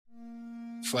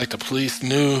It's like the police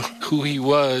knew who he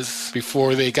was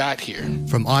before they got here.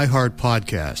 From iHeart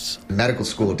Podcasts. The medical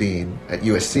school dean at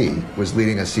USC was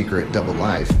leading a secret double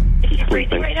life. Is she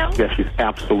breathing right now? Yes, she's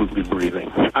absolutely breathing.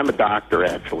 I'm a doctor,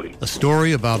 actually. A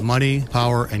story about money,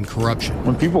 power, and corruption.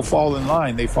 When people fall in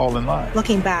line, they fall in line.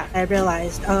 Looking back, I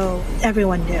realized,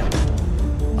 everyone knew.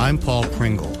 I'm Paul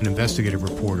Pringle, an investigative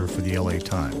reporter for the LA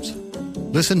Times.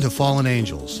 Listen to Fallen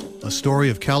Angels, a story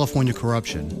of California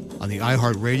corruption on the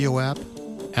iHeartRadio app,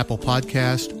 Apple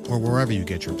Podcast, or wherever you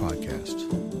get your podcasts.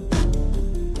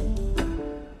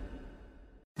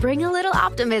 Bring a little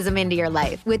optimism into your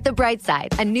life with The Bright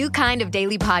Side, a new kind of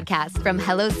daily podcast from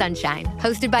Hello Sunshine,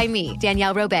 hosted by me,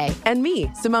 Danielle Robay. And me,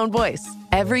 Simone Boyce.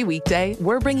 Every weekday,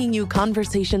 we're bringing you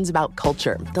conversations about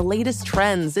culture, the latest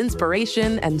trends,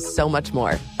 inspiration, and so much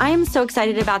more. I am so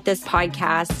excited about this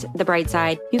podcast, The Bright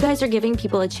Side. You guys are giving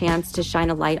people a chance to shine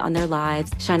a light on their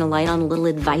lives, shine a light on a little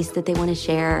advice that they want to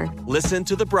share. Listen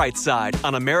to The Bright Side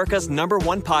on America's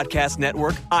 #1 podcast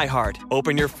network, iHeart.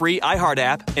 Open your free iHeart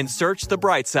app and search The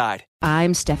Bright Side.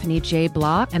 I'm Stephanie J.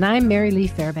 Block. And I'm Mary Lee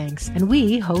Fairbanks. And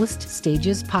we host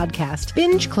Stages Podcast.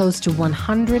 Binge close to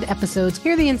 100 episodes.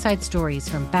 Hear the inside stories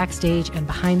from backstage and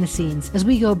behind the scenes as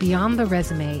we go beyond the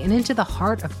resume and into the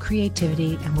heart of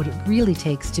creativity and what it really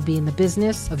takes to be in the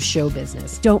business of show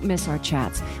business. Don't miss our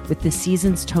chats with this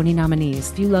season's Tony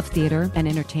nominees. If you love theater and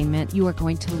entertainment, you are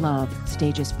going to love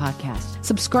Stages Podcast.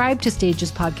 Subscribe to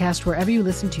Stages Podcast wherever you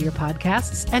listen to your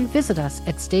podcasts and visit us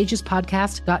at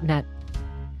stagespodcast.net.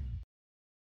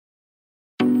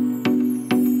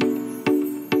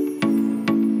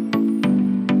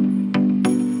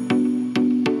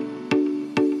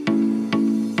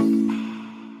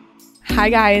 Hi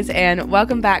guys, and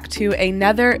welcome back to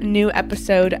another new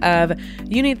episode of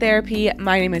You Need Therapy.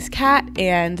 My name is Kat,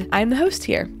 and I'm the host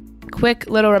here. Quick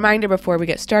little reminder before we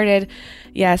get started.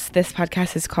 Yes, this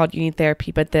podcast is called You Need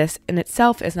Therapy, but this in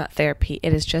itself is not therapy.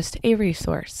 It is just a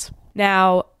resource.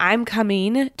 Now, I'm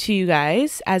coming to you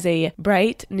guys as a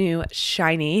bright, new,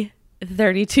 shiny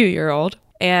 32-year-old,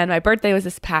 and my birthday was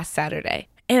this past Saturday.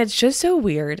 And it's just so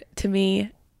weird to me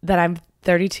that I'm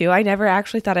 32. I never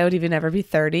actually thought I would even ever be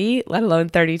 30, let alone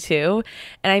 32.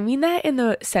 And I mean that in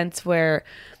the sense where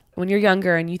when you're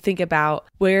younger and you think about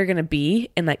where you're going to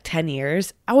be in like 10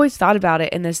 years, I always thought about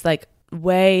it in this like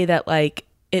way that like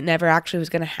it never actually was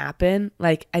going to happen.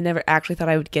 Like I never actually thought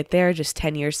I would get there. Just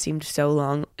 10 years seemed so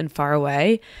long and far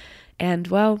away. And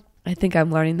well, I think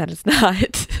I'm learning that it's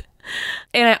not.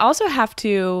 And I also have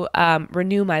to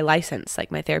renew my license,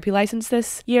 like my therapy license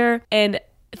this year. And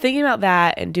thinking about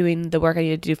that and doing the work I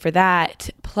need to do for that,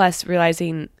 plus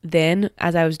realizing then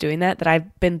as I was doing that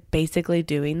I've been basically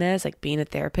doing this, like being a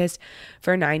therapist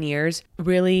for 9 years,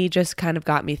 really just kind of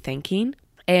got me thinking.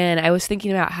 And I was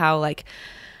thinking about how like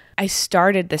I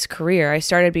started this career. I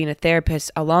started being a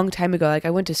therapist a long time ago. Like I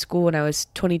went to school when I was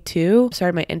 22,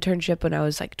 started my internship when I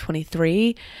was like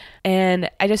 23.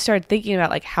 And I just started thinking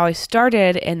about like how I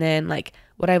started and then like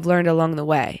what I've learned along the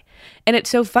way. And it's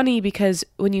so funny because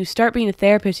when you start being a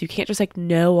therapist, you can't just like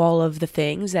know all of the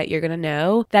things that you're going to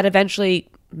know that eventually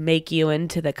make you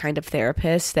into the kind of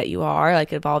therapist that you are,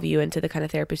 like evolve you into the kind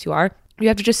of therapist you are. You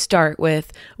have to just start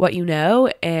with what you know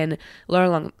and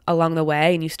learn along the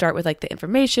way. And you start with like the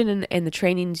information and the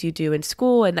trainings you do in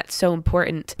school. And that's so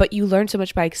important. But you learn so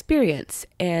much by experience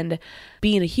and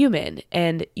being a human.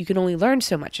 And you can only learn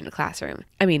so much in a classroom.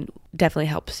 I mean, definitely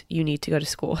helps. You need to go to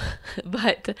school.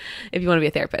 But if you want to be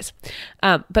a therapist.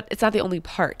 But it's not the only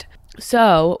part.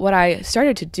 So what I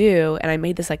started to do, and I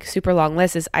made this like super long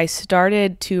list, is I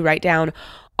started to write down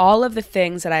all of the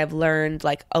things that I've learned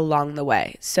like along the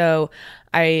way. So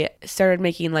I started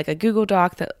making like a Google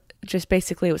Doc that just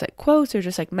basically it was like quotes or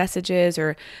just like messages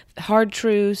or hard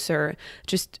truths or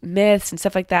just myths and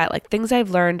stuff like that, like things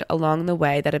I've learned along the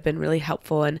way that have been really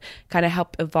helpful and kind of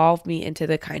help evolve me into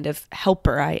the kind of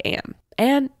helper I am.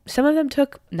 And some of them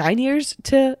took 9 years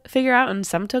to figure out, and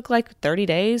some took like 30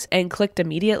 days and clicked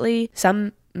immediately.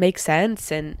 Some make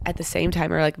sense and at the same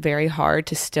time are like very hard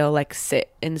to still like sit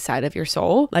inside of your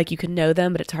soul. Like you can know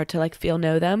them, but it's hard to like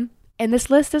know them. And this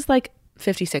list is like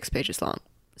 56 pages long.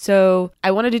 So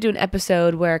I wanted to do an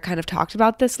episode where I kind of talked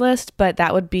about this list, but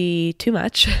that would be too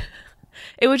much.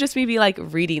 It would just be like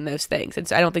reading those things. And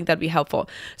so I don't think that'd be helpful.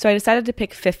 So I decided to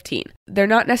pick 15. They're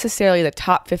not necessarily the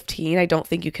top 15. I don't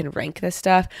think you can rank this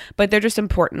stuff, but they're just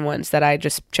important ones that I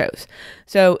just chose.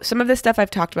 So some of this stuff I've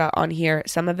talked about on here.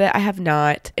 Some of it I have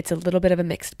not. It's a little bit of a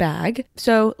mixed bag.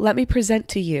 So let me present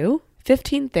to you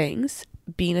 15 things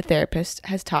being a therapist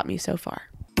has taught me so far.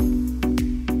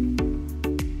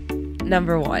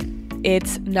 Number 1,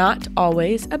 it's not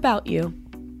always about you.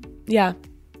 Yeah.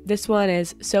 This one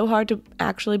is so hard to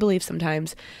actually believe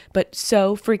sometimes, but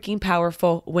so freaking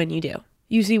powerful when you do.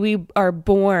 You see, we are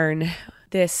born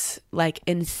this like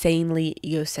insanely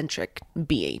egocentric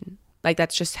being. Like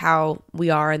that's just how we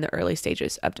are in the early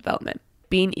stages of development.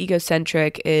 Being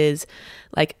egocentric is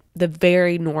like the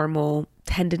very normal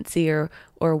tendency or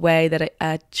way that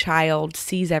a child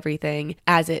sees everything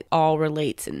as it all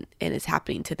relates and is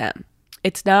happening to them.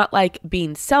 It's not like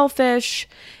being selfish.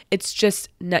 It's just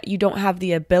not, you don't have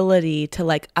the ability to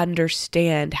like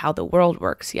understand how the world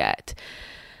works yet.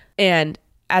 And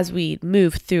as we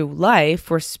move through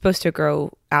life, we're supposed to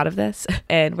grow out of this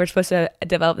and we're supposed to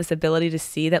develop this ability to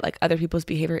see that like other people's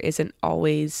behavior isn't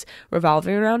always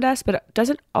revolving around us, but it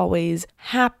doesn't always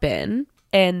happen.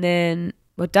 And then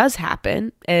what does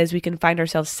happen is we can find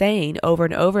ourselves saying over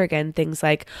and over again things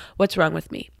like, what's wrong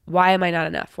with me? Why am I not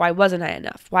enough? Why wasn't I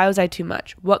enough? Why was I too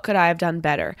much? What could I have done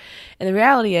better? And the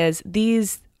reality is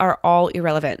these are all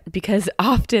irrelevant because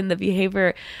often the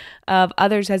behavior of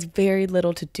others has very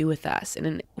little to do with us.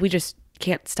 And we just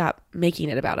can't stop making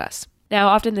it about us. Now,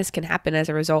 often this can happen as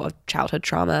a result of childhood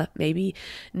trauma, maybe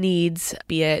needs,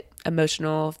 be it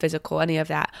emotional, physical, any of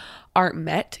that, aren't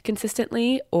met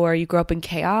consistently, or you grow up in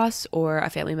chaos, or a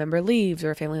family member leaves,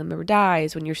 or a family member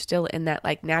dies when you're still in that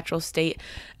like natural state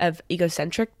of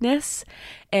egocentricness.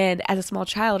 And as a small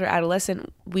child or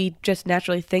adolescent, we just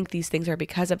naturally think these things are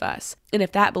because of us. And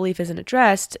if that belief isn't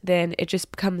addressed, then it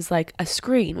just becomes like a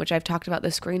screen, which I've talked about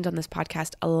the screens on this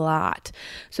podcast a lot.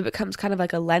 So it becomes kind of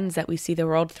like a lens that we see the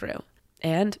world through.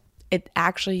 And it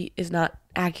actually is not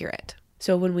accurate.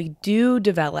 So when we do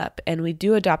develop and we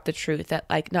do adopt the truth that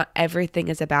like not everything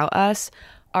is about us,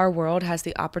 our world has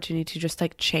the opportunity to just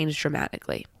like change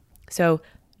dramatically. So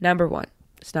number one,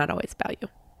 it's not always about you.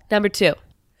 Number two,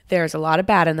 there's a lot of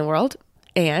bad in the world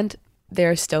and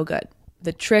there's still good.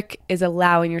 The trick is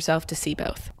allowing yourself to see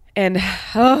both. And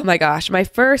oh my gosh, my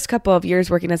first couple of years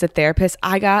working as a therapist,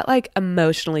 I got like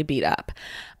emotionally beat up.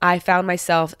 I found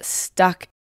myself stuck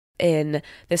in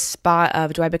this spot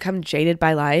of, do I become jaded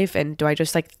by life and do I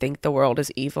just like think the world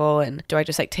is evil and do I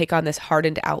just like take on this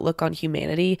hardened outlook on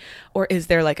humanity, or is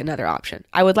there like another option?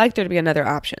 I would like there to be another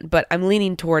option, but I'm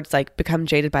leaning towards like become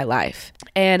jaded by life.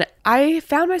 And I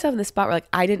found myself in this spot where like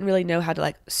I didn't really know how to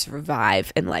like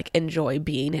survive and like enjoy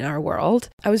being in our world.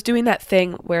 I was doing that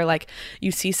thing where like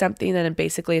you see something and then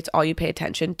basically it's all you pay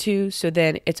attention to, so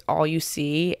then it's all you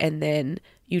see and then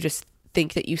you just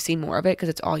think that you see more of it because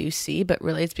it's all you see, but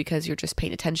really it's because you're just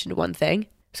paying attention to one thing.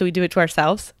 So we do it to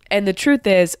ourselves. And the truth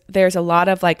is there's a lot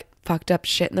of like fucked up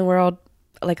shit in the world,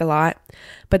 like a lot,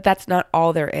 but that's not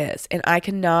all there is. And I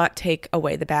cannot take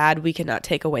away the bad. We cannot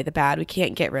take away the bad. We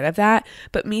can't get rid of that.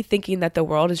 But me thinking that the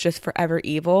world is just forever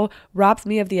evil robs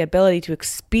me of the ability to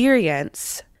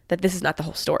experience that this is not the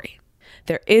whole story.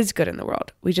 There is good in the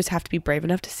world. We just have to be brave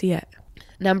enough to see it.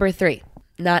 Number three,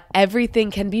 not everything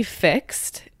can be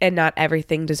fixed and not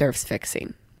everything deserves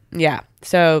fixing. Yeah.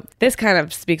 So this kind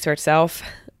of speaks for itself.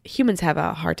 Humans have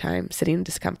a hard time sitting in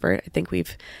discomfort. I think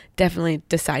we've definitely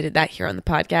decided that here on the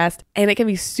podcast. And it can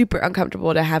be super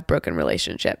uncomfortable to have broken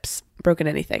relationships, broken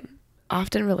anything.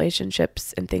 Often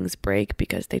relationships and things break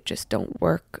because they just don't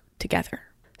work together.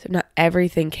 So not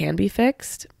everything can be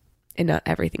fixed and not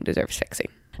everything deserves fixing.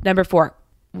 Number four,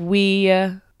 we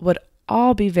would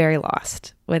all be very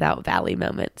lost without valley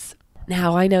moments.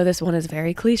 Now, I know this one is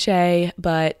very cliche,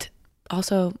 but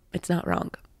also it's not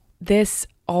wrong. This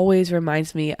always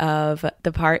reminds me of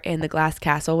the part in The Glass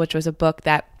Castle, which was a book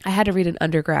that I had to read in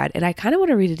undergrad, and I kind of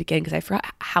want to read it again because I forgot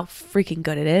how freaking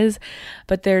good it is.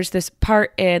 But there's this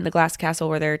part in The Glass Castle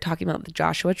where they're talking about the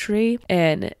Joshua tree,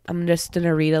 and I'm just going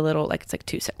to read a little, like it's like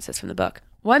 2 sentences from the book.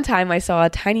 One time I saw a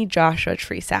tiny Joshua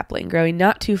tree sapling growing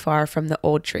not too far from the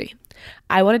old tree.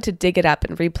 I wanted to dig it up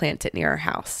and replant it near our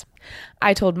house.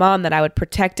 I told Mom that I would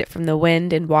protect it from the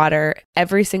wind and water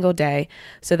every single day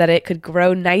so that it could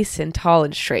grow nice and tall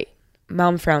and straight.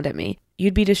 Mom frowned at me.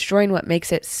 You'd be destroying what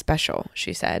makes it special,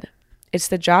 she said. It's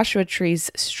the Joshua tree's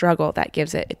struggle that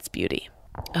gives it its beauty.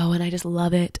 Oh, and I just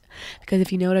love it because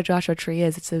if you know what a Joshua tree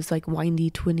is, it's those like windy,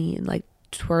 twinny and like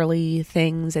twirly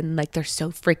things, and like they're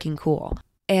so freaking cool.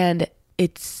 And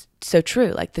it's so true.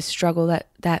 Like the struggle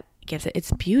that gives it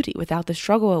its beauty. Without the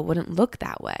struggle, it wouldn't look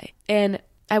that way. And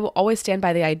I will always stand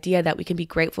by the idea that we can be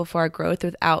grateful for our growth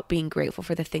without being grateful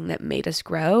for the thing that made us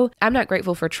grow. I'm not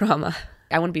grateful for trauma.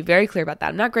 I want to be very clear about that.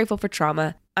 I'm not grateful for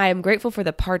trauma. I am grateful for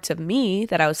the parts of me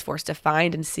that I was forced to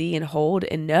find and see and hold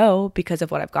and know because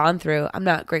of what I've gone through. I'm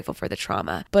not grateful for the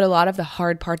trauma. But a lot of the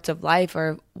hard parts of life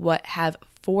are what have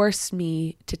forced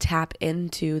me to tap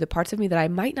into the parts of me that I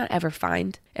might not ever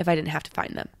find if I didn't have to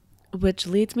find them. Which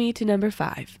leads me to number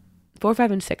 5. 4,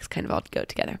 5, and 6 kind of all go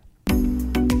together.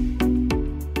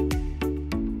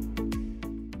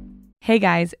 Hey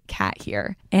guys, Kat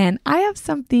here, and I have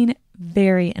something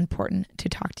very important to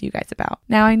talk to you guys about.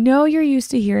 Now, I know you're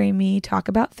used to hearing me talk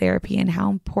about therapy and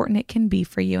how important it can be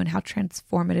for you and how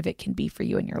transformative it can be for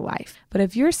you in your life. But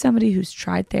if you're somebody who's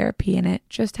tried therapy and it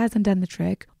just hasn't done the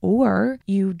trick, or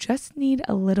you just need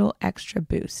a little extra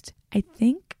boost, I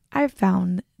think I've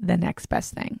found the next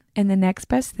best thing. And the next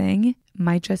best thing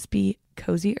might just be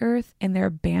Cozy Earth and their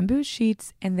bamboo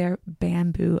sheets and their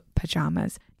bamboo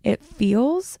pajamas. It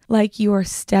feels like you are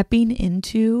stepping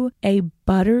into a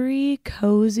buttery,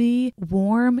 cozy,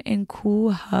 warm, and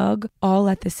cool hug all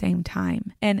at the same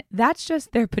time. And that's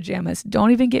just their pajamas.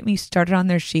 Don't even get me started on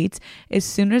their sheets. As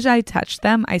soon as I touched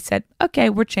them, I said,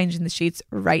 okay, we're changing the sheets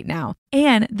right now.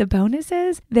 And the bonus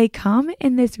is they come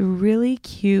in this really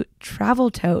cute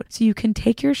travel tote, so you can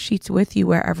take your sheets with you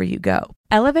wherever you go.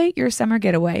 Elevate your summer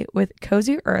getaway with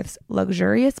Cozy Earth's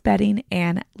luxurious bedding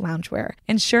and loungewear,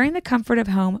 ensuring the comfort of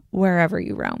home wherever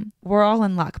you roam. We're all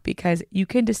in luck because you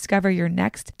can discover your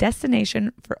next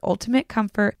destination for ultimate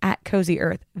comfort at Cozy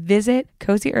Earth. Visit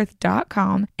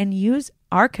CozyEarth.com and use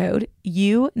our code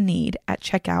YOUNEED at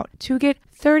checkout to get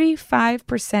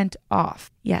 35% off.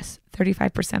 Yes,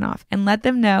 35% off. And let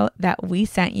them know that we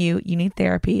sent you Need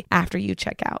Therapy after you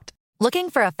check out. Looking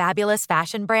for a fabulous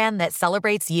fashion brand that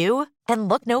celebrates you? Then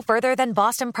look no further than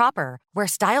Boston Proper, where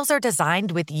styles are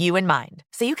designed with you in mind,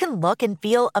 so you can look and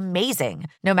feel amazing,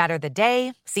 no matter the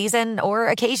day, season, or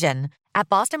occasion. At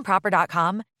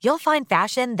BostonProper.com, you'll find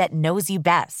fashion that knows you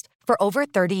best. For over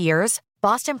 30 years,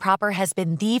 Boston Proper has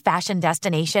been the fashion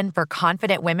destination for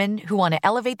confident women who want to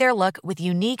elevate their look with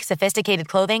unique, sophisticated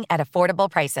clothing at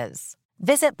affordable prices.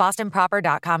 Visit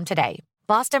BostonProper.com today.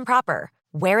 Boston Proper.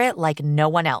 Wear it like no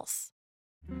one else.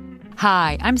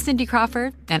 Hi, I'm Cindy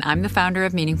Crawford, and I'm the founder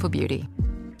of Meaningful Beauty.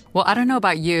 Well, I don't know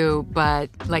about you, but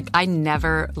I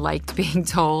never liked being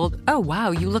told, oh,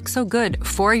 wow, you look so good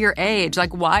for your age.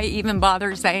 Why even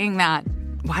bother saying that?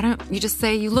 Why don't you just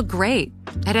say you look great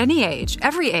at any age,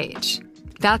 every age?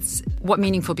 That's what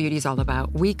Meaningful Beauty is all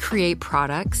about. We create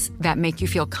products that make you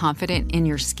feel confident in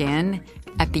your skin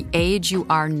at the age you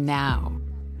are now.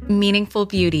 Meaningful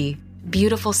Beauty.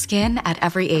 Beautiful skin at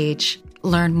every age.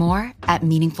 Learn more at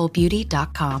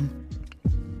meaningfulbeauty.com.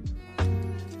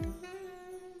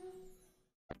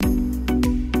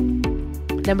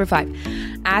 Number 5,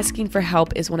 asking for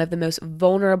help is one of the most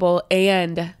vulnerable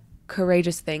and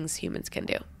courageous things humans can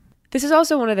do. This is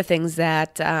also one of the things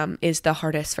that is the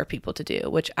hardest for people to do,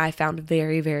 which I found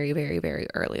very, very, very, very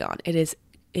early on. It is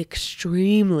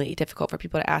extremely difficult for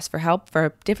people to ask for help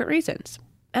for different reasons.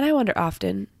 And I wonder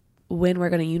often when we're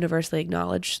going to universally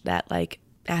acknowledge that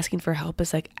asking for help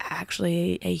is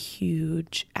actually a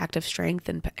huge act of strength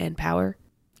and power.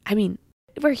 I mean,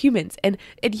 we're humans, and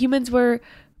humans were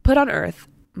put on Earth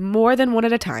more than one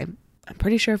at a time, I'm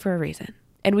pretty sure for a reason.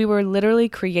 And we were literally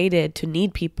created to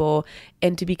need people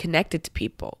and to be connected to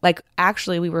people.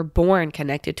 Actually, we were born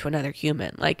connected to another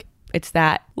human. It's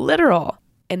that literal.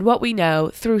 And what we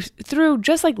know through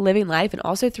just living life and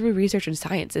also through research and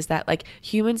science is that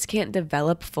humans can't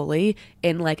develop fully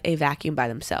in a vacuum by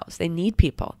themselves. They need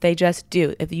people. They just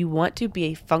do. If you want to be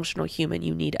a functional human,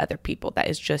 you need other people. That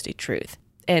is just a truth.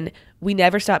 And we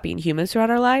never stop being humans throughout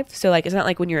our life. So it's not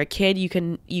like when you're a kid, you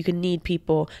can need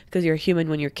people because you're a human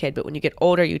when you're a kid. But when you get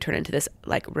older, you turn into this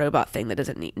robot thing that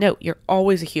doesn't need. No, you're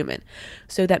always a human.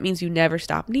 So that means you never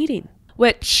stop needing,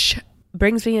 which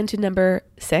brings me into number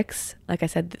 6. Like I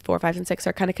said, 4, 5, and 6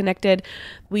 are kind of connected.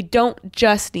 We don't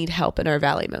just need help in our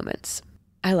valley moments.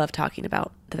 I love talking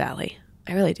about the valley.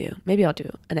 I really do. Maybe I'll do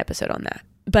an episode on that.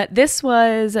 But this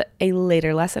was a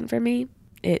later lesson for me.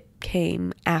 It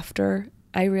came after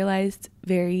I realized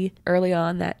very early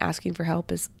on that asking for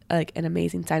help is an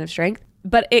amazing sign of strength.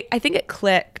 But I think it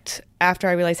clicked after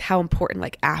I realized how important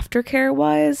aftercare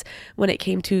was when it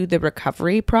came to the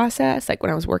recovery process.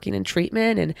 When I was working in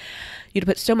treatment, and you'd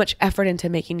put so much effort into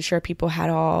making sure people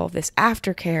had all this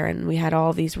aftercare, and we had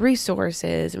all these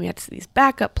resources, and we had these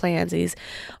backup plans,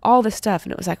 all this stuff.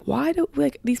 And it was why do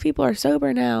these people are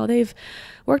sober now? They've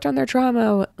worked on their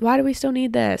trauma. Why do we still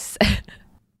need this?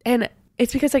 And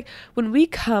it's because when we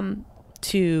come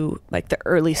to the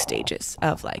early stages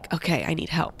of okay, I need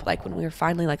help. When we were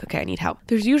finally okay, I need help.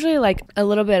 There's usually a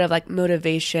little bit of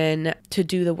motivation to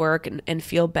do the work and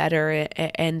feel better.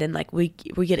 And then we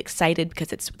get excited because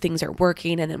things are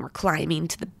working, and then we're climbing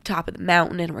to the top of the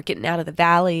mountain, and we're getting out of the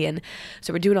valley. And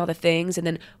so we're doing all the things. And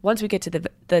then once we get to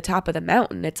the top of the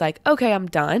mountain, it's okay, I'm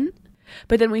done.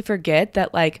 But then we forget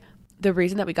that the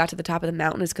reason that we got to the top of the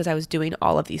mountain is because I was doing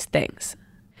all of these things.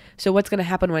 So what's going to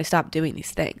happen when I stop doing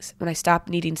these things? When I stop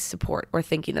needing support or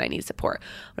thinking that I need support?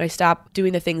 When I stop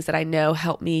doing the things that I know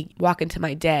help me walk into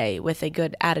my day with a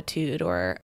good attitude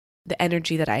or the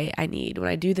energy that I need? When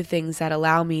I do the things that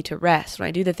allow me to rest? When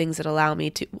I do the things that allow me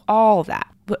to all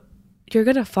that? But you're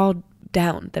going to fall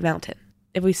down the mountain.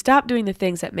 If we stop doing the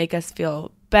things that make us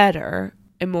feel better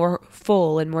and more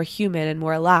full and more human and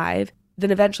more alive, then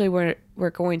eventually we're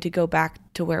going to go back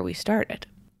to where we started.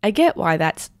 I get why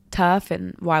that's tough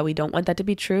and why we don't want that to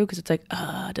be true, because it's like,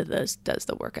 does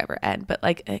the work ever end? But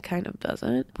like, it kind of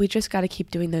doesn't. We just got to keep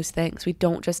doing those things. We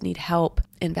don't just need help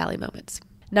in valley moments.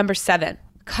 Number 7,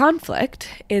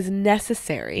 conflict is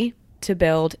necessary to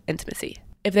build intimacy.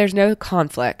 If there's no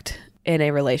conflict in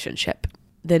a relationship,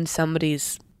 then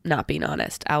somebody's not being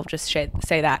honest. I'll just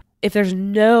say that. If there's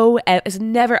never,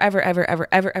 ever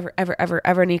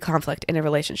any conflict in a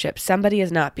relationship, somebody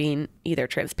is not being either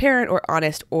transparent or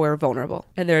honest or vulnerable.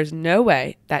 And there's no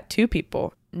way that two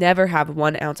people never have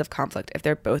 1 ounce of conflict if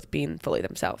they're both being fully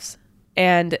themselves.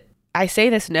 And I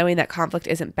say this knowing that conflict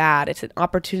isn't bad. It's an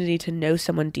opportunity to know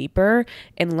someone deeper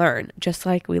and learn, just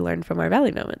like we learn from our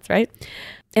valley moments, right?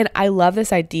 And I love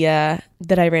this idea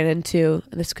that I ran into,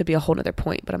 and this could be a whole nother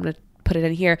point, but I'm going to put it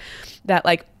in here, that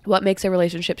like what makes a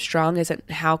relationship strong isn't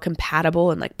how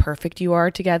compatible and like perfect you are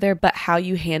together, but how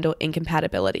you handle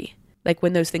incompatibility. Like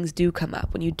when those things do come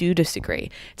up, when you do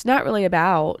disagree, it's not really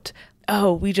about,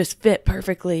 oh, we just fit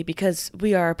perfectly because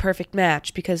we are a perfect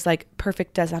match, because like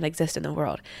perfect does not exist in the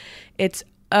world. It's,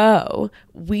 oh,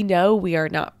 we know we are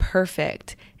not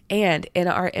perfect. And in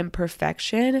our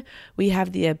imperfection, we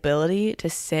have the ability to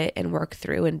sit and work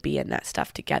through and be in that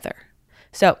stuff together.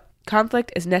 So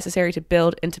conflict is necessary to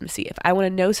build intimacy. If I want to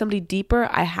know somebody deeper,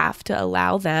 I have to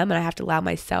allow them and I have to allow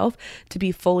myself to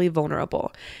be fully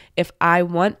vulnerable. If I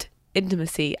want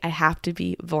intimacy, I have to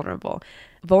be vulnerable.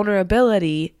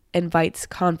 Vulnerability invites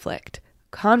conflict.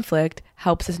 Conflict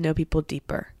helps us know people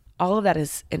deeper. All of that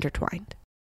is intertwined.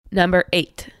 Number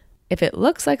 8, if it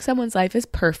looks like someone's life is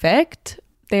perfect,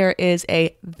 there is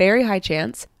a very high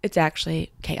chance it's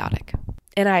actually chaotic.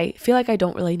 And I feel like I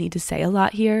don't really need to say a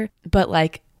lot here, but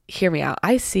like, hear me out.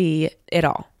 I see it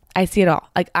all. I see it all.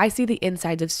 Like I see the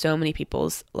insides of so many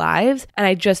people's lives, and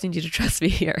I just need you to trust me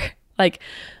here. Like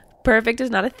perfect is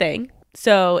not a thing.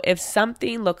 So if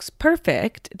something looks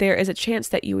perfect, there is a chance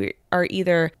that you are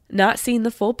either not seeing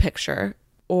the full picture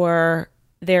or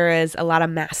there is a lot of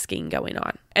masking going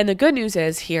on. And the good news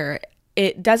is here,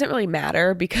 it doesn't really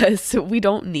matter because we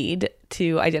don't need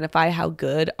to identify how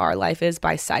good our life is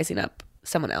by sizing up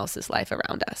someone else's life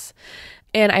around us.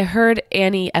 And I heard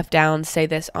Annie F. Downs say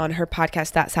this on her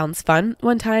podcast, That Sounds Fun,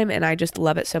 one time, and I just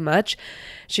love it so much.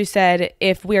 She said,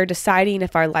 if we are deciding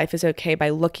if our life is okay by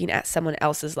looking at someone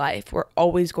else's life, we're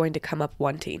always going to come up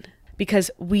wanting. Because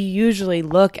we usually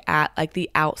look at like the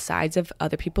outsides of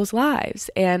other people's lives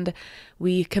and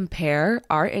we compare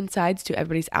our insides to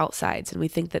everybody's outsides and we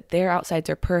think that their outsides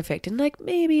are perfect and like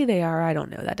maybe they are. I don't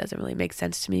know. That doesn't really make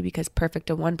sense to me because perfect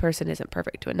to one person isn't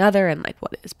perfect to another and like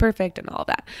what is perfect and all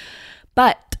that.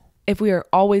 But if we are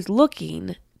always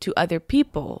looking to other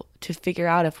people to figure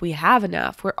out if we have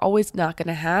enough, we're always not going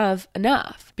to have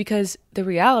enough because the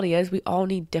reality is we all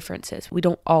need differences. We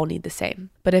don't all need the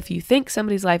same. But if you think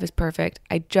somebody's life is perfect,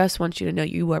 I just want you to know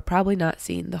you are probably not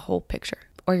seeing the whole picture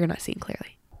or you're not seeing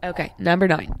clearly. Okay, number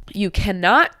 9. You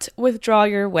cannot withdraw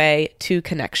your way to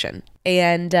connection.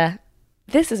 And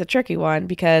this is a tricky one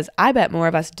because I bet more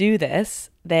of us do this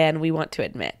than we want to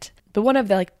admit. But one of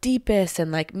the like deepest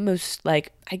and like most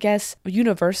like, I guess,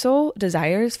 universal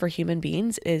desires for human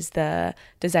beings is the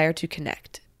desire to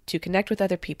connect with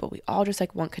other people. We all just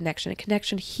like want connection, and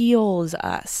connection heals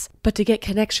us. But to get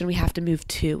connection, we have to move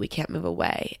to, we can't move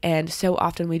away. And so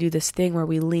often we do this thing where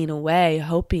we lean away,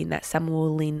 hoping that someone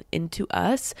will lean into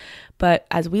us. But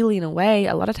as we lean away,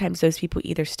 a lot of times those people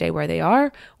either stay where they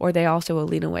are or they also will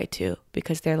lean away too,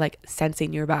 because they're like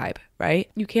sensing your vibe, right?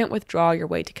 You can't withdraw your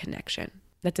way to connection.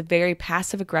 That's a very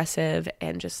passive aggressive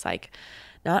and just like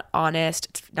not honest.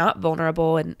 It's not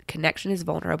vulnerable, and connection is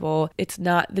vulnerable. It's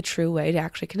not the true way to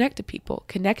actually connect to people.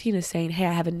 Connecting is saying, hey,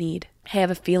 I have a need. Hey, I have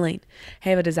a feeling.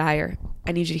 Hey, I have a desire.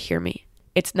 I need you to hear me.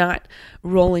 It's not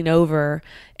rolling over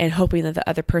and hoping that the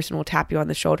other person will tap you on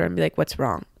the shoulder and be like, what's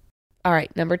wrong? All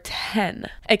right, number 10.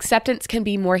 Acceptance can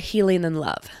be more healing than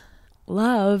love.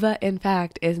 Love, in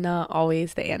fact, is not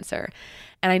always the answer.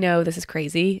 And I know this is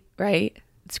crazy, right?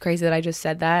 It's crazy that I just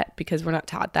said that because we're not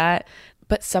taught that.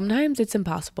 But sometimes it's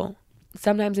impossible.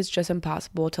 Sometimes it's just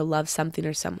impossible to love something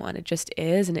or someone. It just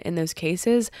is. And in those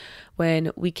cases,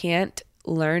 when we can't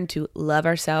learn to love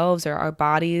ourselves or our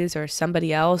bodies or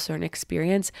somebody else or an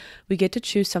experience, we get to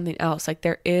choose something else. Like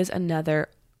there is another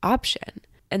option.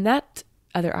 And that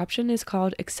other option is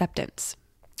called acceptance.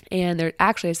 And there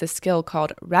actually is this skill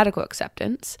called radical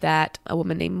acceptance that a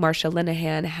woman named Marsha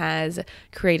Linehan has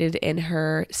created in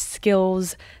her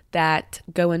skills that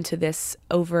go into this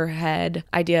overhead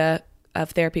idea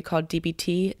of therapy called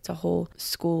DBT. It's a whole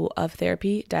school of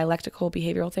therapy, dialectical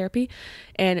behavioral therapy.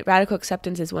 And radical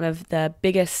acceptance is one of the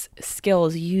biggest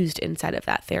skills used inside of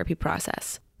that therapy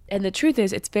process. And the truth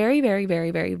is, it's very, very,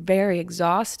 very, very, very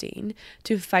exhausting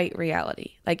to fight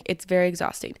reality. Like, it's very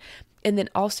exhausting. And then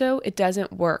also, it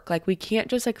doesn't work. Like, we can't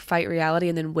just like fight reality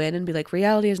and then win and be like,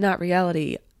 reality is not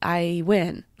reality, I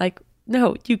win. Like,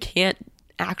 no, you can't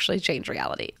actually change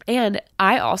reality. And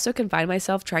I also can find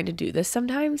myself trying to do this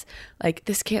sometimes. Like,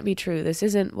 this can't be true. This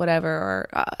isn't whatever. Or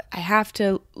I have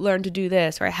to learn to do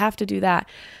this, or I have to do that.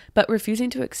 But refusing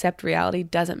to accept reality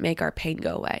doesn't make our pain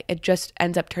go away. It just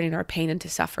ends up turning our pain into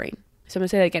suffering. So I'm going to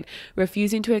say that again.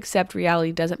 Refusing to accept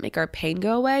reality doesn't make our pain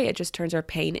go away. It just turns our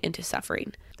pain into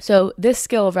suffering. So this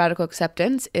skill of radical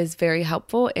acceptance is very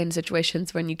helpful in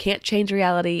situations when you can't change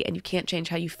reality and you can't change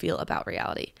how you feel about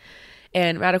reality.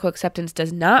 And radical acceptance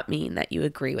does not mean that you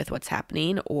agree with what's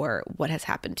happening or what has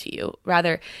happened to you.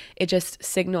 Rather, it just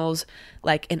signals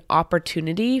like an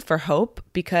opportunity for hope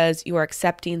because you are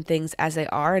accepting things as they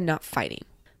are and not fighting.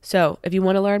 So if you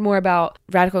want to learn more about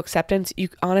radical acceptance, you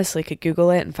honestly could Google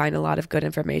it and find a lot of good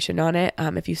information on it.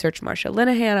 If you search Marsha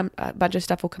Linehan, a bunch of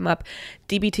stuff will come up.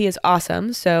 DBT is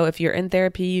awesome. So if you're in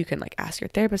therapy, you can like ask your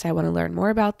therapist, I want to learn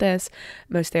more about this.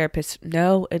 Most therapists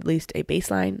know at least a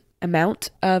baseline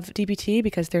amount of DBT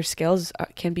because their skills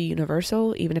can be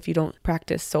universal, even if you don't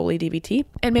practice solely DBT.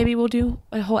 And maybe we'll do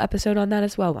a whole episode on that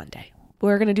as well one day.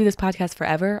 We're going to do this podcast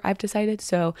forever, I've decided.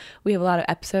 So we have a lot of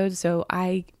episodes, so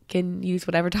I can use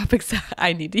whatever topics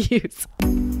I need to use.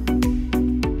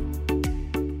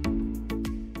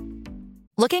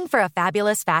 Looking for a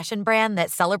fabulous fashion brand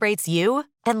that celebrates you?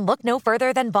 Then look no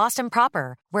further than Boston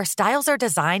Proper, where styles are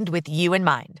designed with you in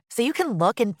mind, so you can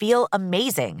look and feel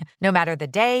amazing, no matter the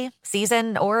day,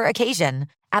 season, or occasion.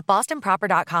 At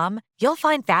bostonproper.com, you'll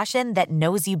find fashion that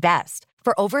knows you best.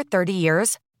 For over 30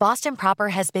 years, Boston Proper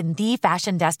has been the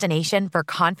fashion destination for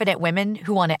confident women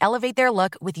who want to elevate their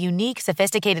look with unique,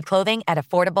 sophisticated clothing at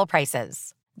affordable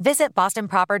prices. Visit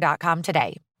bostonproper.com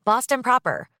today. Boston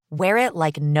Proper. Wear it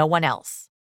like no one else.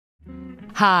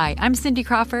 Hi, I'm Cindy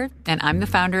Crawford, and I'm the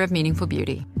founder of Meaningful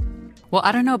Beauty. Well,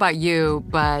 I don't know about you,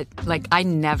 but like I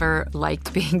never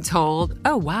liked being told,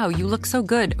 oh, wow, you look so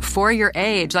good for your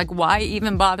age. Like, why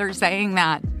even bother saying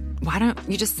that? Why don't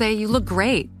you just say you look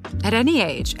great at any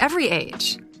age, every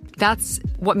age? That's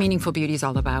what Meaningful Beauty is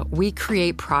all about. We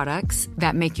create products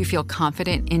that make you feel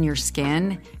confident in your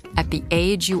skin at the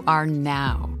age you are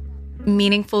now.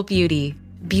 Meaningful Beauty.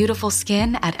 Beautiful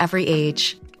skin at every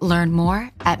age. Learn more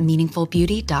at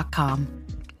meaningfulbeauty.com.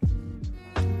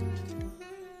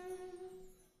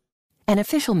 An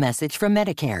official message from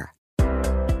Medicare.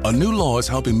 A new law is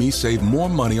helping me save more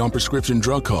money on prescription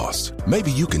drug costs.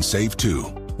 Maybe you can save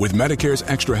too. With Medicare's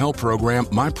Extra Help program,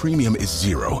 my premium is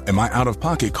zero and my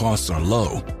out-of-pocket costs are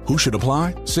low. Who should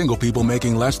apply? Single people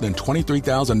making less than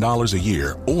 $23,000 a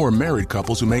year or married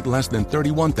couples who make less than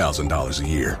 $31,000 a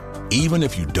year. Even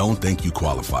if you don't think you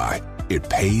qualify, it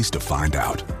pays to find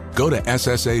out. Go to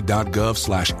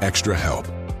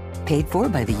ssa.gov/extrahelp. Paid for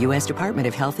by the U.S. Department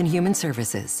of Health and Human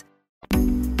Services.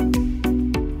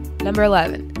 Number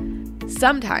 11.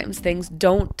 Sometimes things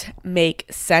don't make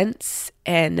sense,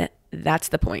 and that's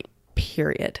the point,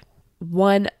 period.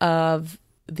 One of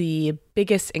the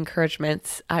biggest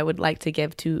encouragements I would like to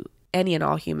give to any and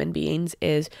all human beings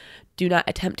is do not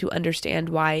attempt to understand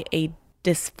why a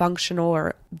dysfunctional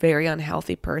or very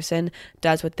unhealthy person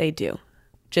does what they do.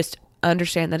 Just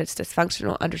understand that it's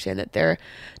dysfunctional, understand that they're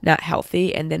not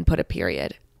healthy, and then put a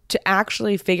period. To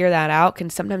actually figure that out can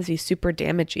sometimes be super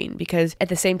damaging because at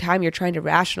the same time, you're trying to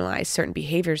rationalize certain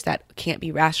behaviors that can't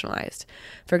be rationalized.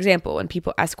 For example, when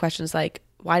people ask questions like,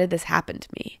 why did this happen to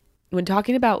me? When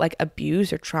talking about like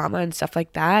abuse or trauma and stuff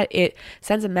like that, it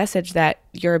sends a message that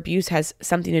your abuse has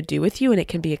something to do with you and it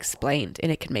can be explained and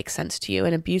it can make sense to you.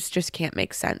 And abuse just can't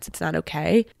make sense. It's not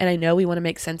okay. And I know we want to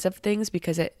make sense of things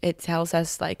because it tells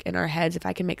us like in our heads, if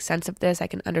I can make sense of this, I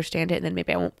can understand it and then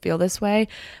maybe I won't feel this way.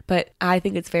 But I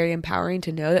think it's very empowering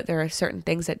to know that there are certain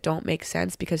things that don't make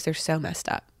sense because they're so messed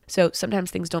up. So sometimes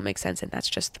things don't make sense and that's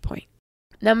just the point.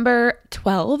 Number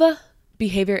 12,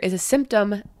 behavior is a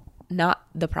symptom, not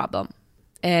the problem.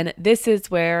 And this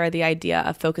is where the idea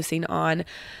of focusing on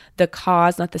the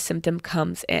cause, not the symptom,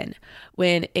 comes in.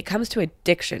 When it comes to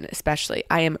addiction, especially,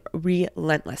 I am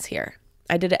relentless here.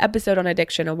 I did an episode on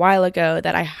addiction a while ago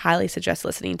that I highly suggest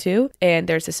listening to. And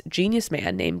there's this genius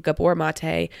man named Gabor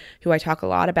Mate, who I talk a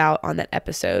lot about on that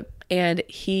episode. And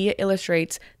he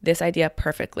illustrates this idea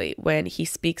perfectly when he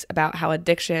speaks about how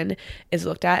addiction is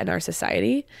looked at in our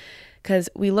society. Because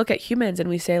we look at humans and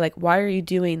we say, like, why are you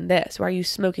doing this? Why are you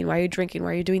smoking? Why are you drinking?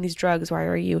 Why are you doing these drugs? Why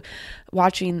are you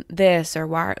watching this? Or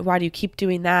why do you keep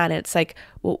doing that? And it's like,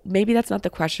 well, maybe that's not the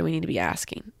question we need to be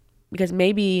asking. Because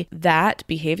maybe that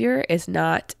behavior is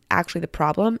not actually the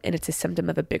problem and it's a symptom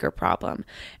of a bigger problem.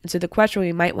 And so the question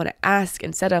we might want to ask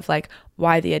instead of like,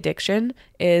 why the addiction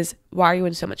is, why are you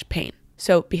in so much pain?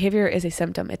 So behavior is a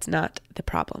symptom. It's not the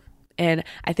problem. And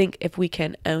I think if we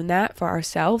can own that for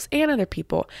ourselves and other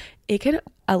people, it can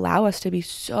allow us to be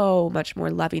so much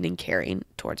more loving and caring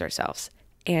towards ourselves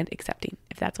and accepting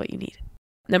if that's what you need.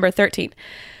 Number 13,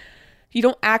 you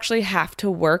don't actually have to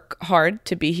work hard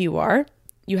to be who you are.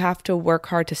 You have to work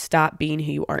hard to stop being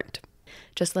who you aren't.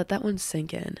 Just let that one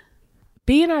sink in.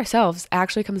 Being ourselves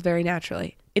actually comes very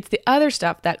naturally. It's the other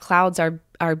stuff that clouds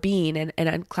our being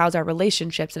and clouds our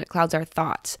relationships and it clouds our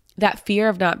thoughts. That fear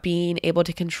of not being able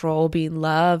to control being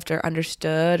loved or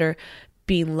understood or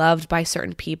being loved by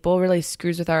certain people really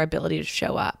screws with our ability to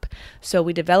show up. So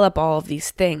we develop all of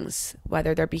these things,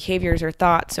 whether they're behaviors or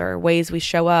thoughts or ways we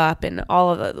show up and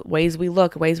all of the ways we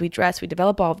look, ways we dress. We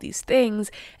develop all of these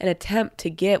things and attempt to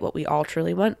get what we all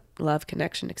truly want: love,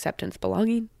 connection, acceptance,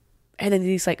 belonging. And then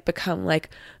these like become like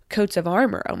coats of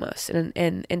armor almost.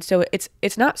 And so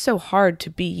it's not so hard to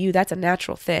be you. That's a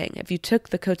natural thing. If you took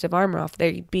the coats of armor off,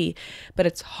 there you'd be. But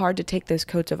it's hard to take those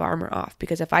coats of armor off,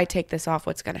 because if I take this off,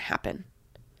 what's going to happen?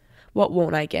 What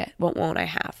won't I get? What won't I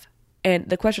have? And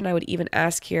the question I would even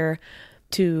ask here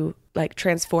to like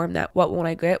transform that, what won't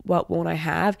I get? What won't I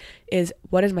have? Is,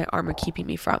 what is my armor keeping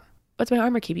me from? What's my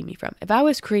armor keeping me from? If I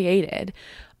was created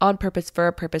on purpose, for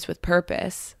a purpose, with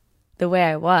purpose, the way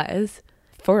I was,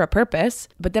 for a purpose,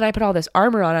 but then I put all this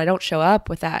armor on, I don't show up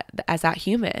with that as that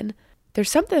human, there's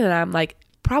something that I'm like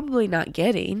probably not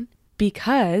getting,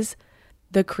 because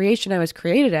the creation I was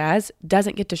created as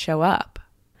doesn't get to show up.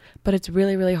 But it's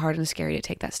really, really hard and scary to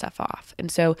take that stuff off. And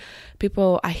so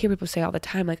I hear people say all the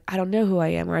time, like, I don't know who I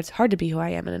am, or it's hard to be who I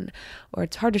am, or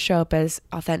it's hard to show up as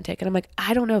authentic. And I'm like,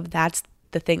 I don't know if that's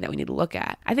the thing that we need to look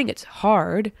at. I think it's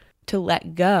hard to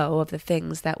let go of the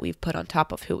things that we've put on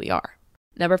top of who we are.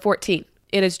 Number 14,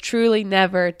 it is truly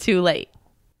never too late.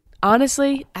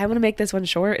 Honestly, I want to make this one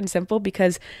short and simple,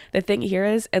 because the thing here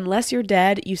is, unless you're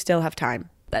dead, you still have time.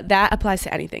 That applies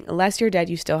to anything. Unless you're dead,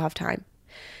 you still have time.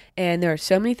 And there are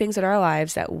so many things in our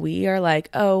lives that we are like,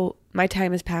 oh, my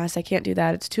time has passed. I can't do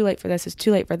that. It's too late for this. It's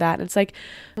too late for that. And it's like,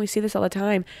 we see this all the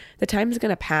time. The time is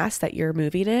going to pass that you're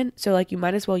moving in. So like, you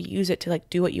might as well use it to like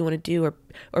do what you want to do,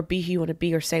 or be who you want to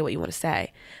be, or say what you want to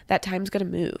say. That time's going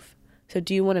to move. So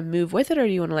do you want to move with it, or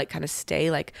do you want to like kind of stay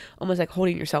like almost like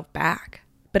holding yourself back?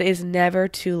 But it is never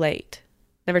too late.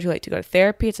 Never too late to go to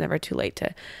therapy. It's never too late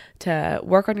to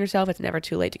work on yourself. It's never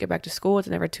too late to get back to school. It's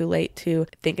never too late to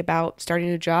think about starting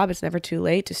a new job. It's never too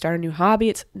late to start a new hobby.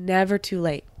 It's never too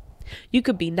late. You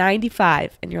could be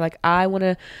 95 and you're like, I want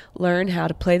to learn how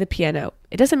to play the piano.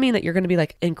 It doesn't mean that you're going to be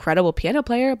like an incredible piano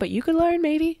player, but you could learn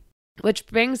maybe. Which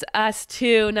brings us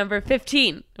to number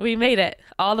 15. We made it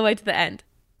all the way to the end.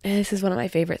 And this is one of my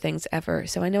favorite things ever.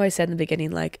 So I know I said in the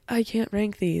beginning, like, I can't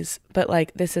rank these, but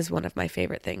like, this is one of my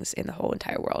favorite things in the whole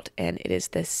entire world. And it is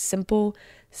this simple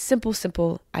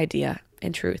idea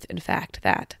and truth, in fact,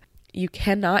 that you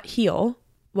cannot heal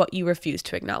what you refuse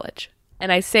to acknowledge.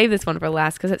 And I save this one for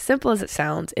last because, as simple as it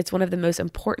sounds, it's one of the most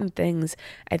important things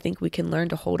I think we can learn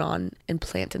to hold on and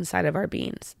plant inside of our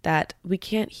beings, that we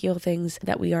can't heal things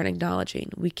that we aren't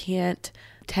acknowledging. We can't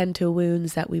tend to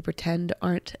wounds that we pretend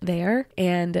aren't there.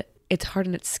 And it's hard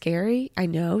and it's scary, I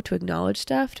know, to acknowledge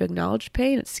stuff, to acknowledge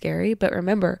pain. It's scary. But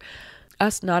remember,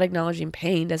 us not acknowledging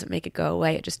pain doesn't make it go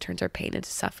away. It just turns our pain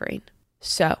into suffering.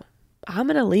 So I'm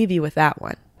going to leave you with that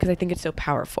one because I think it's so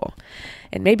powerful.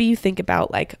 And maybe you think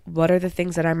about like, what are the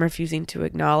things that I'm refusing to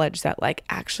acknowledge that like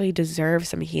actually deserve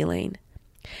some healing?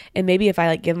 And maybe if I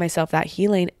like give myself that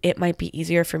healing, it might be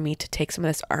easier for me to take some of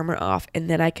this armor off, and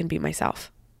then I can be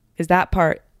myself. Because that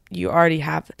part, you already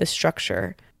have the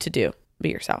structure to do, be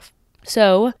yourself.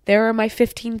 So there are my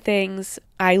 15 things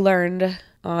I learned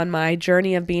on my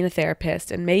journey of being a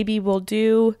therapist. And maybe we'll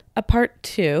do a part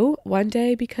 2 one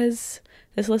day, because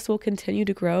this list will continue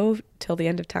to grow till the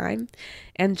end of time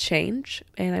and change.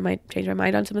 And I might change my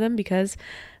mind on some of them, because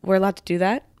we're allowed to do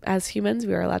that as humans.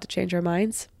 We are allowed to change our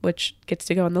minds, which gets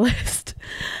to go on the list.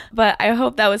 But I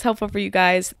hope that was helpful for you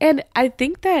guys. And I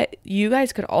think that you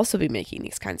guys could also be making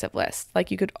these kinds of lists.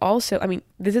 Like you could also, I mean,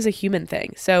 this is a human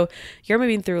thing. So you're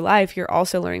moving through life, you're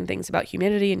also learning things about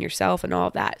humanity and yourself and all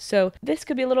of that. So this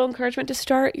could be a little encouragement to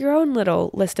start your own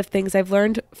little list of things I've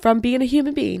learned from being a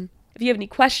human being. If you have any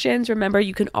questions, remember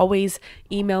you can always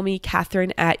email me,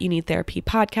 Catherine at You Need Therapy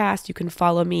Podcast. You can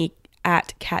follow me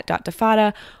at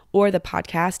cat.defada or the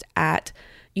podcast at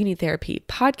You Need Therapy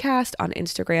Podcast on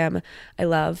Instagram. I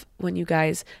love when you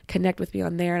guys connect with me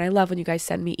on there, and I love when you guys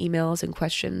send me emails and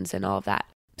questions and all of that.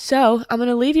 So I'm going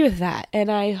to leave you with that, and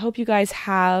I hope you guys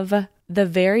have the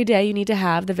very day you need to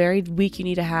have, the very week you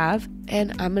need to have,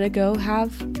 and I'm going to go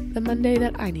have the Monday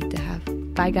that I need to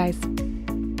have. Bye, guys.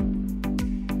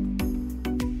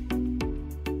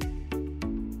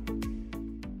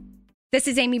 This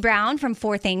is Amy Brown from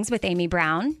 4 Things with Amy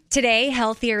Brown. Today,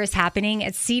 healthier is happening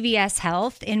at CVS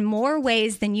Health in more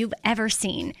ways than you've ever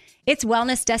seen. It's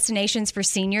wellness destinations for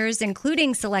seniors,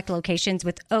 including select locations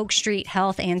with Oak Street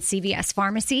Health and CVS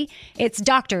Pharmacy. It's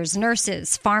doctors,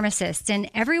 nurses, pharmacists, and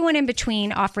everyone in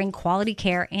between offering quality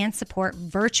care and support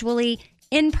virtually,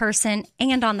 in person,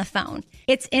 and on the phone.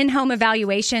 It's in-home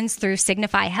evaluations through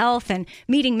Signify Health and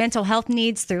meeting mental health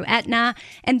needs through Aetna.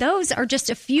 And those are just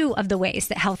a few of the ways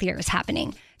that healthier is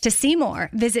happening. To see more,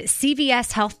 visit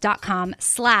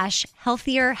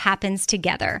cvshealth.com/healthier happens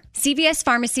together. CVS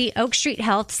Pharmacy, Oak Street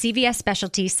Health, CVS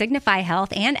Specialty, Signify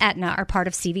Health, and Aetna are part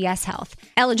of CVS Health.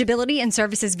 Eligibility and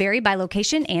services vary by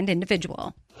location and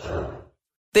individual.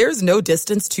 There's no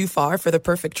distance too far for the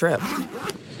perfect trip.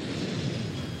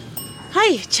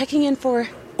 Hi, checking in for...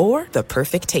 Or the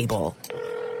perfect table.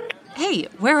 Hey,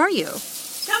 where are you?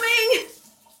 Coming!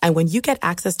 And when you get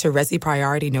access to Resi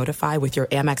Priority Notify with your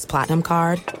Amex Platinum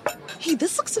card... Hey,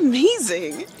 this looks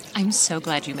amazing! I'm so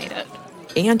glad you made it.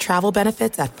 And travel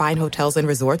benefits at fine hotels and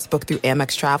resorts booked through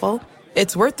Amex Travel,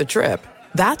 it's worth the trip.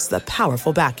 That's the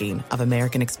powerful backing of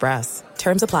American Express.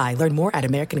 Terms apply. Learn more at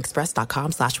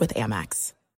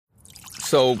americanexpress.com/withAmex.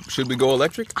 So, should we go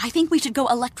electric? I think we should go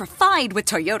electrified with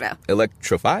Toyota.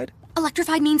 Electrified?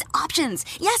 Electrified means options.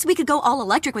 Yes, we could go all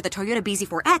electric with the Toyota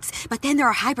BZ4X, but then there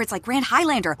are hybrids like Grand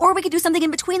Highlander, or we could do something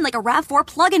in between like a RAV4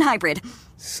 plug-in hybrid.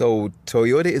 So,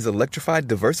 Toyota is electrified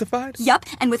diversified? Yup,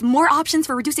 and with more options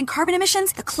for reducing carbon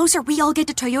emissions, the closer we all get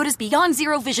to Toyota's Beyond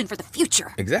Zero vision for the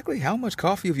future. Exactly how much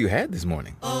coffee have you had this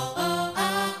morning?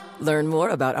 Learn more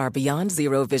about our Beyond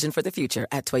Zero vision for the future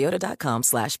at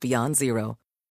toyota.com/beyond zero.